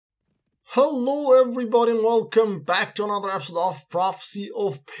Hello everybody and welcome back to another episode of Prophecy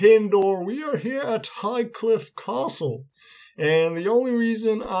of Pendor. We are here at High Cliff Castle, and the only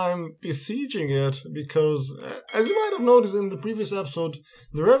reason I'm besieging it because, as you might have noticed in the previous episode,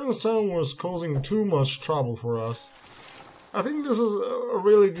 the Raven's Town was causing too much trouble for us. I think this is a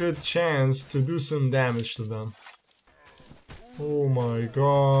really good chance to do some damage to them. Oh my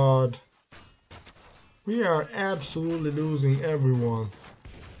god. We are absolutely losing everyone.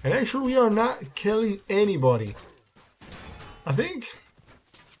 And actually we are not killing anybody. I think...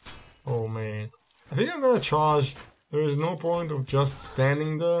 Oh man. I think I'm gonna charge. There is no point of just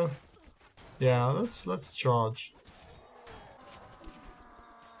standing there. Yeah, let's charge.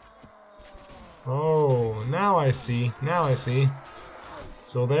 Oh, now I see. Now I see.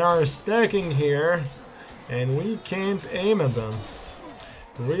 So they are stacking here. And we can't aim at them.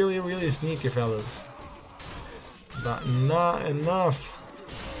 Really sneaky fellas. But not enough.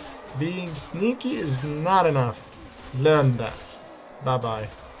 Being sneaky is not enough. Learn that. Bye-bye.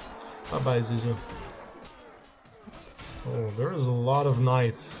 Bye-bye, Zuzu. Oh, there's a lot of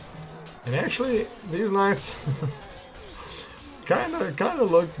knights. And actually, these knights kinda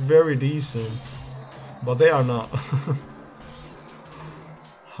look very decent. But they are not.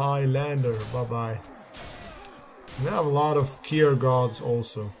 Highlander, bye-bye. They have a lot of Kier gods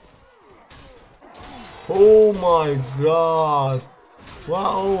also. Oh my god.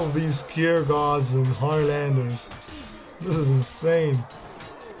 Wow, all of these Kier gods and Highlanders. This is insane.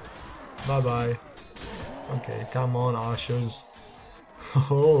 Bye bye. Okay, come on, Ushers.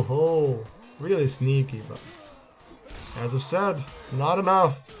 Ho ho. Really sneaky, but as I've said, not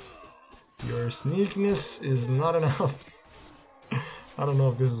enough. Your sneakiness is not enough. I don't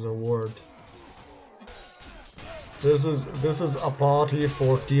know if this is a word. This is a party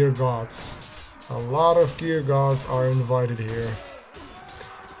for Kier gods. A lot of Kier gods are invited here.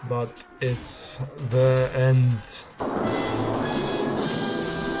 But it's the end.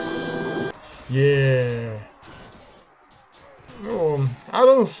 Yeah. Oh, I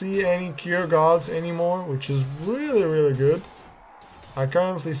don't see any Kier gods anymore, which is really good. I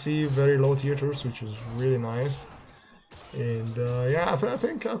currently see very low tier troops, which is really nice. And yeah, I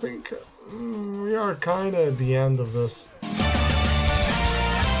think we are kind of at the end of this.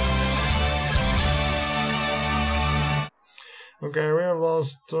 Okay, we have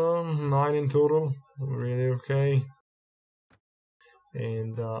lost 9 in total. Really okay.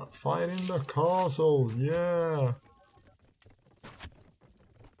 And fight in the castle, yeah.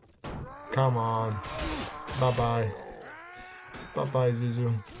 Come on. Bye bye. Bye bye,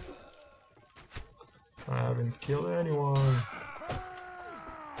 Zuzu. I haven't killed anyone.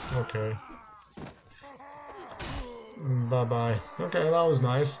 Okay. Bye bye. Okay, that was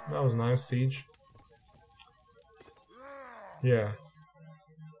nice. That was nice, siege. Yeah.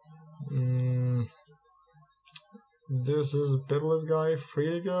 This is a pitiless guy, free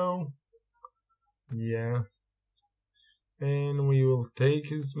to go. Yeah. And we will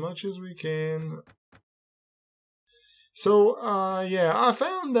take as much as we can. So, yeah, I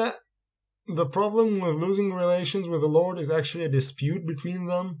found that the problem with losing relations with the Lord is actually a dispute between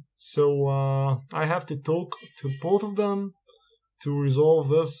them. So, I have to talk to both of them to resolve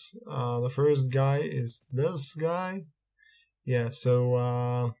this. The first guy is this guy. Yeah,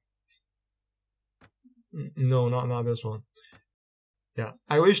 so, no, not this one. Yeah,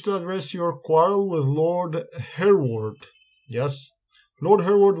 I wish to address your quarrel with Lord Hereward. Yes, Lord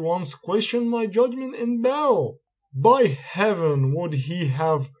Hereward once questioned my judgment in battle. By heaven, would he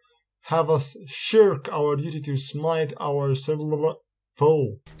have us shirk our duty to smite our civil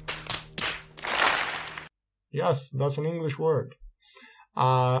foe? Yes, that's an English word.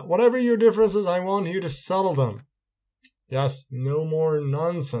 Whatever your differences, I want you to settle them. Yes, no more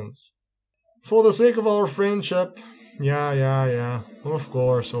nonsense. For the sake of our friendship, yeah, of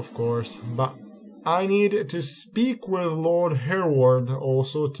course. But I need to speak with Lord Hereward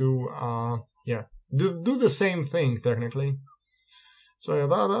also to, yeah, do the same thing, technically. So yeah,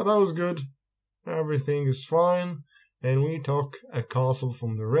 that was good. Everything is fine. And we took a castle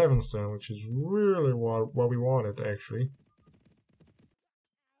from the Raven's Town, which is really what we wanted, actually.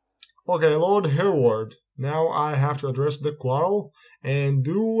 Okay, Lord Hereward. Now I have to address the quarrel and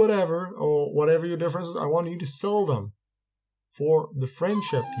do whatever your differences. I want you to sell them for the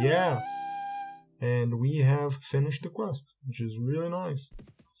friendship, yeah. And we have finished the quest, which is really nice.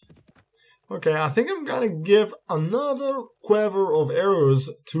 Okay, I think I'm gonna give another quiver of arrows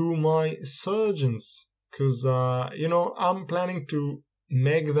to my surgeons, cause you know, I'm planning to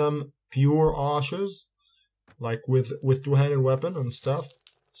make them pure archers, like with two-handed weapon and stuff.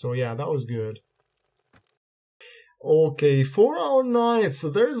 So yeah, that was good. Okay, for our knights,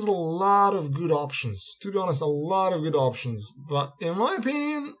 there's a lot of good options. To be honest, a lot of good options. But in my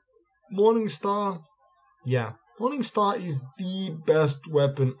opinion, Morningstar, yeah, Morningstar is the best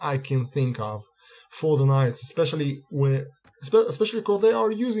weapon I can think of for the knights, especially because they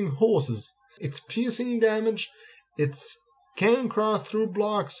are using horses. Its piercing damage, its cannon craft through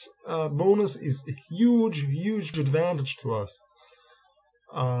blocks bonus is a huge advantage to us.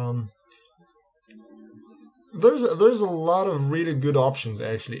 There's a lot of really good options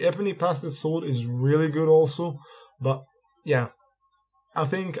actually. Ebony Pasted Sword is really good also, but yeah, I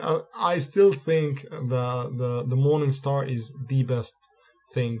still think the Morningstar is the best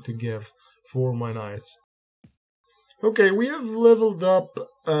thing to give for my knights. Okay, we have leveled up,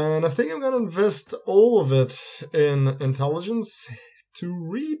 and I think I'm gonna invest all of it in intelligence to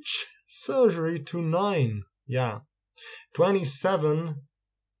reach surgery to 9. Yeah, 27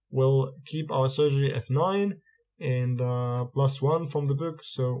 will keep our surgery at 9 and +1 from the book.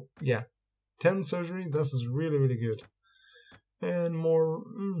 So yeah, 10 surgery. This is really good. And more,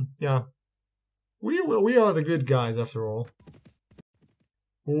 yeah. We are the good guys after all.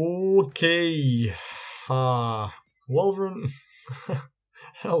 Okay. Wolverine.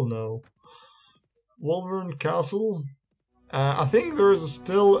 Hell no. Wolverine Castle. I think there's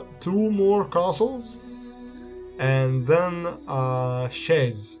still 2 more castles. And then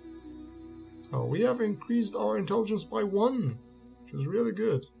Chaise. Oh, we have increased our intelligence by 1, which is really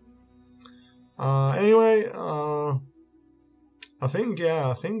good. Anyway, I think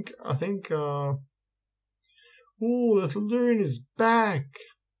ooh, the Thundurian is back.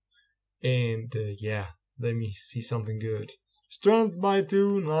 And yeah, let me see something good. Strength by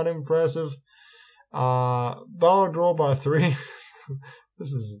 2, not impressive. Power draw by 3.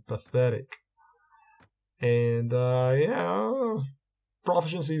 This is pathetic. And yeah,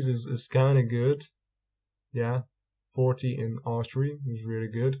 proficiencies is kind of good. Yeah, 40 in archery is really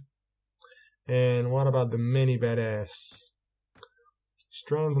good. And what about the mini badass?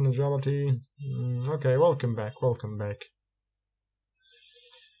 Strength and agility. Okay, welcome back.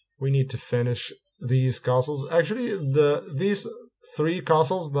 We need to finish these castles. Actually, these 3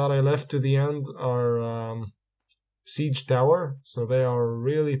 castles that I left to the end are siege tower, so they are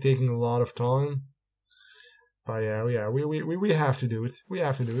really taking a lot of time. But yeah, we have to do it. We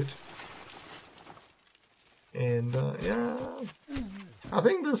have to do it. And yeah, I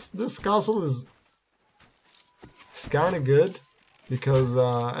think this castle is kind of good because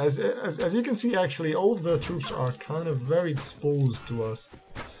as you can see, actually, all of the troops are kind of very exposed to us,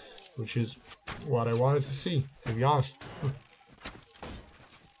 which is what I wanted to see, to be honest.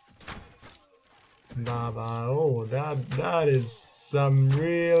 Oh, that is some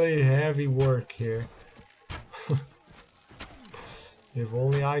really heavy work here. If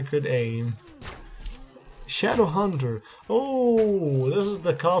only I could aim. Shadow Hunter. Oh, this is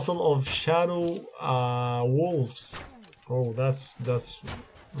the castle of Shadow Wolves. Oh, that's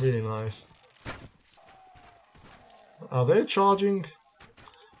really nice. Are they charging?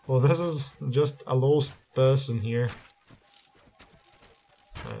 Well, this is just a lost person here.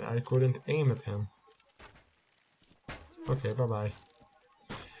 I couldn't aim at him. Okay, bye-bye.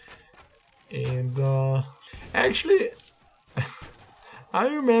 And actually, I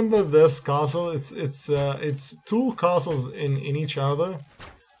remember this castle. It's 2 castles in each other.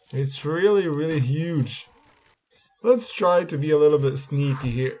 It's really huge. Let's try to be a little bit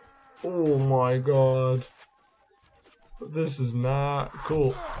sneaky here. Oh my god. This is not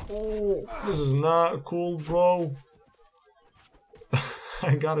cool. Oh, this is not cool, bro.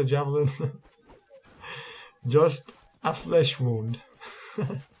 I got a javelin. Just a flesh wound.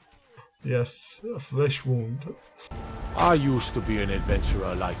 Yes, a flesh wound. I used to be an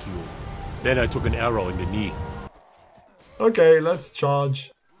adventurer like you. Then I took an arrow in the knee. Okay, let's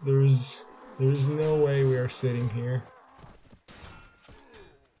charge. There's no way we are sitting here.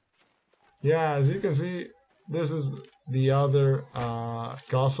 Yeah, as you can see, this is the other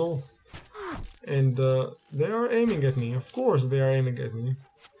castle. And they are aiming at me. Of course they are aiming at me.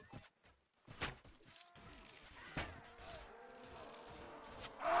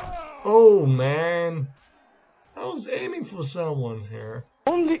 Oh man, I was aiming for someone here.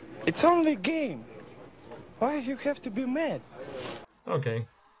 It's only a game. Why you have to be mad? Okay.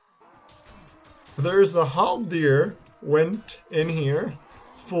 There's a halberd went in here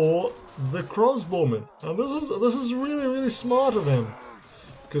for the crossbowman. And this is really smart of him,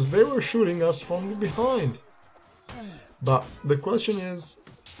 because they were shooting us from behind. But the question is,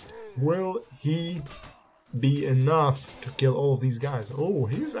 will he be enough to kill all of these guys? Oh,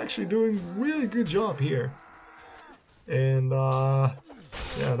 he's actually doing a really good job here. And yeah,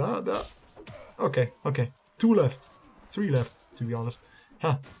 okay, 2 left. 3 left, to be honest.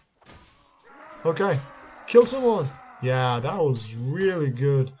 Huh. Okay. Kill someone. Yeah, that was really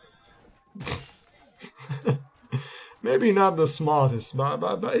good. Maybe not the smartest,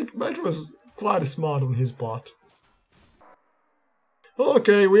 but it was quite smart on his part.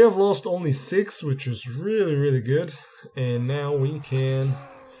 Okay, we have lost only 6, which is really, really good. And now we can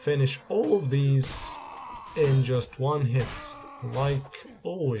finish all of these in just 1 hit, like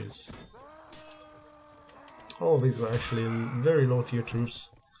always. All of these are actually very low tier troops.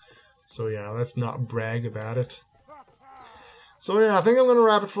 So yeah, let's not brag about it. So yeah, I think I'm gonna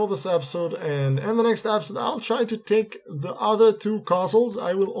wrap it for this episode, and in the next episode I'll try to take the other 2 castles.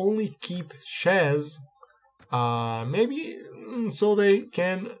 I will only keep Shaz, maybe so they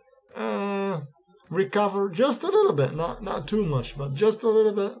can recover just a little bit, not too much, but just a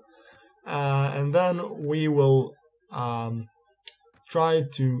little bit, and then we will try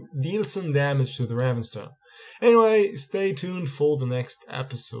to deal some damage to the Ravenstone. Anyway, stay tuned for the next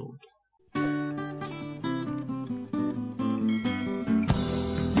episode.